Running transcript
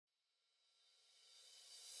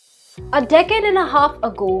A decade and a half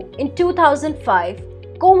ago, in 2005,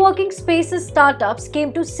 co-working spaces startups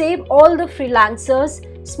came to save all the freelancers,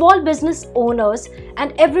 small business owners,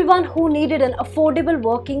 and everyone who needed an affordable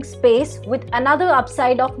working space, with another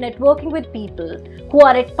upside of networking with people who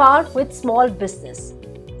are at par with small business.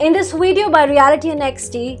 In this video by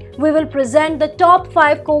RealtyNXT, we will present the top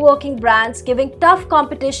 5 co-working brands giving tough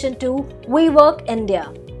competition to WeWork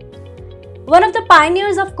India. One of the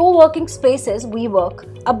pioneers of co-working spaces, WeWork,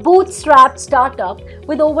 a bootstrapped startup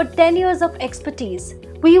with over 10 years of expertise,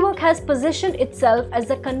 WeWork has positioned itself as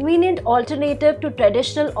a convenient alternative to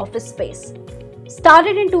traditional office space.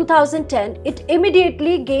 Started in 2010, it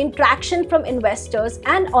immediately gained traction from investors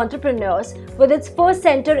and entrepreneurs with its first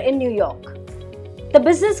center in New York. The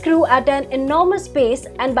business grew at an enormous pace,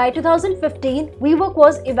 and by 2015, WeWork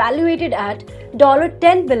was evaluated at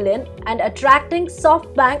 $10 billion and attracting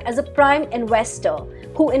SoftBank as a prime investor,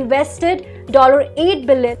 who invested $8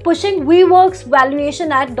 billion, pushing WeWork's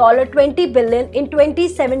valuation at $20 billion in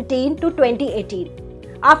 2017 to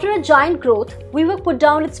 2018. After a giant growth, WeWork put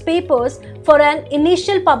down its papers for an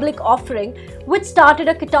initial public offering, which started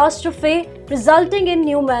a catastrophe, resulting in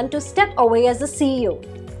Newman to step away as the CEO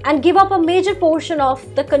and give up a major portion of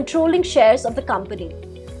the controlling shares of the company.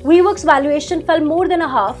 WeWork's valuation fell more than a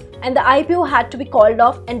half, and the IPO had to be called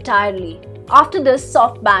off entirely. After this,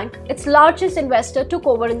 SoftBank, its largest investor, took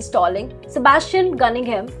over, installing Sebastian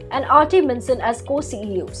Gunningham and Artie Minson as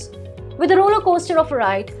co-CEOs. With a roller coaster of a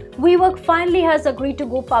ride, WeWork finally has agreed to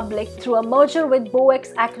go public through a merger with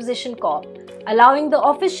BowX Acquisition Corp, allowing the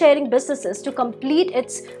office-sharing businesses to complete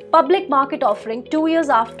its public market offering 2 years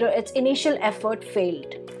after its initial effort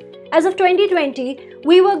failed. As of 2020,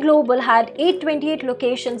 WeWork Global had 828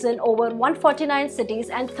 locations in over 149 cities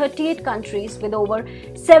and 38 countries, with over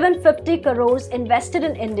 750 crores invested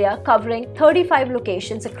in India, covering 35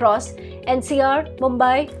 locations across NCR,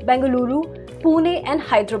 Mumbai, Bengaluru, Pune and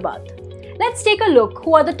Hyderabad. Let's take a look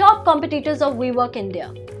who are the top competitors of WeWork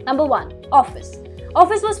India. Number 1. Office.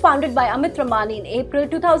 Office was founded by Amit Ramani in April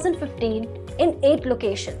 2015 in 8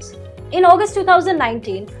 locations. In August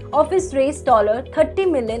 2019, Office raised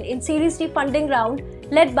 $30 million in Series D funding round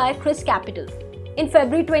led by Chris Capital. In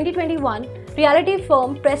February 2021, realty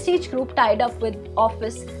firm Prestige Group tied up with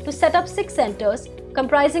Office to set up 6 centers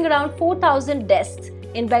comprising around 4,000 desks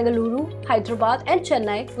in Bengaluru, Hyderabad and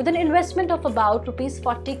Chennai, with an investment of about Rs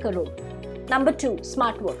 40 crore. Number 2.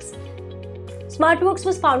 SmartWorks. SmartWorks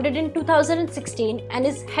was founded in 2016 and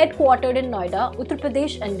is headquartered in Noida, Uttar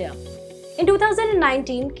Pradesh, India. In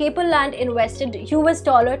 2019, Capleland invested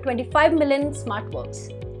 $25 million in SmartWorks.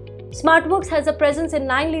 SmartWorks has a presence in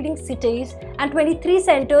 9 leading cities and 23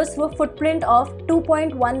 centers through a footprint of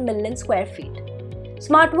 2.1 million square feet.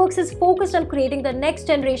 SmartWorks is focused on creating the next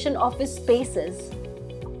generation office spaces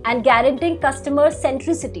and guaranteeing customer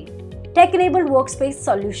centricity, tech-enabled workspace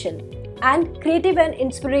solution, and creative and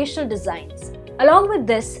inspirational designs. Along with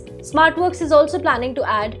this, SmartWorks is also planning to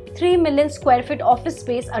add 3 million square feet office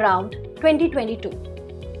space around 2022.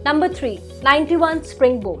 Number 3. 91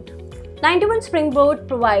 Springboard. 91 Springboard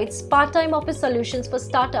provides part-time office solutions for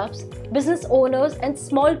startups, business owners and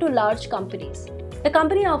small to large companies. The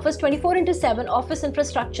company offers 24/7 office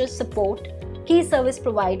infrastructure support, key service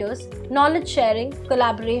providers, knowledge sharing,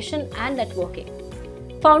 collaboration and networking.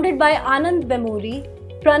 Founded by Anand Bemuri,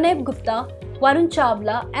 Praneb Gupta, Varun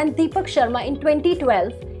Chawla and Deepak Sharma in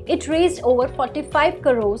 2012, it raised over 45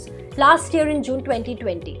 crores last year in June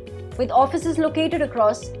 2020, with offices located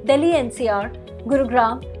across Delhi NCR,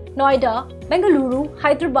 Gurugram, Noida, Bengaluru,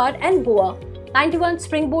 Hyderabad and Goa. 91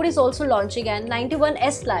 Springboard is also launching an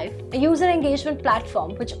 91S Live, a user engagement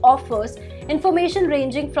platform which offers information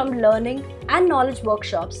ranging from learning and knowledge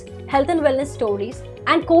workshops, health and wellness stories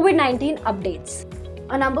and COVID-19 updates.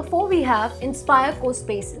 On number 4, we have Inspire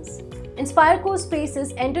Co-Spaces. Inspire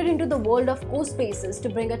Co-Spaces entered into the world of co-spaces to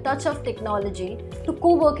bring a touch of technology to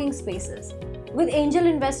co-working spaces. With angel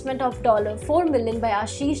investment of $4 million by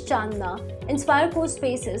Ashish Chandna, Inspire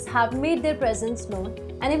Co-Spaces have made their presence known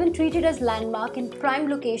and even treated as landmark in prime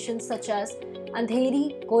locations such as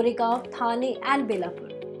Andheri, Goregaon, Thane and Belapur.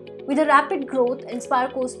 With a rapid growth, Inspire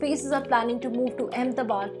Co-Spaces are planning to move to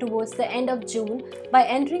Ahmedabad towards the end of June by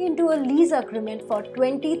entering into a lease agreement for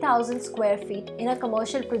 20,000 square feet in a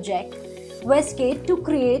commercial project, Westgate, to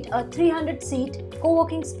create a 300-seat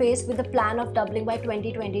co-working space with a plan of doubling by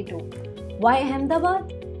 2022. Why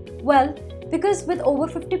Ahmedabad? Well, because with over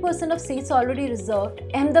 50% of seats already reserved,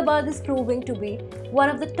 Ahmedabad is proving to be one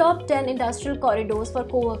of the top 10 industrial corridors for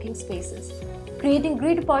co-working spaces, creating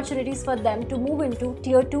great opportunities for them to move into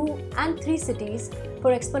Tier 2 and 3 cities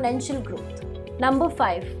for exponential growth. Number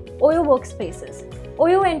 5. Oyo Workspaces.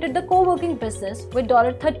 OYO entered the co-working business with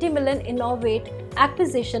 $30 million Innovate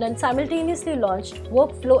acquisition and simultaneously launched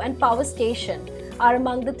Workflow and Power Station are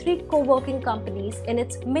among the 3 co-working companies in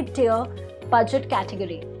its mid-tier budget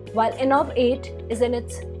category, while Innovate is in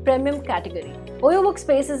its premium category. OYO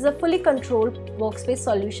Workspace is a fully controlled workspace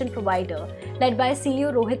solution provider led by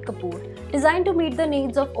CEO Rohit Kapoor, designed to meet the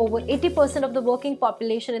needs of over 80% of the working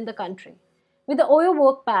population in the country. With the OYO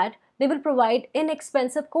WorkPad, they will provide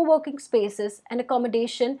inexpensive co-working spaces and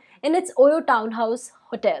accommodation in its OYO townhouse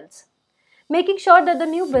hotels, making sure that the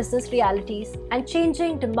new business realities and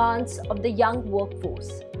changing demands of the young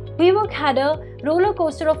workforce. WeWork had a roller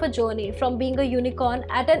coaster of a journey from being a unicorn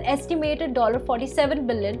at an estimated $47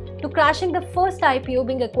 billion to crashing the first IPO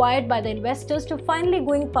being acquired by the investors to finally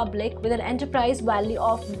going public with an enterprise value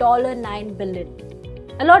of $9 billion.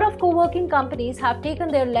 A lot of co-working companies have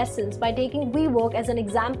taken their lessons by taking WeWork as an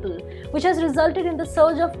example, which has resulted in the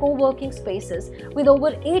surge of co-working spaces with over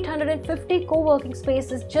 850 co-working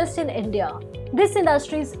spaces just in India. This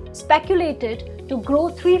industry is speculated to grow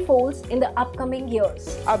threefold in the upcoming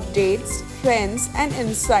years. Updates, trends and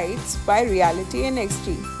insights by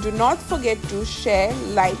RealtyNXT. Do not forget to share,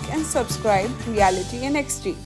 like and subscribe RealtyNXT.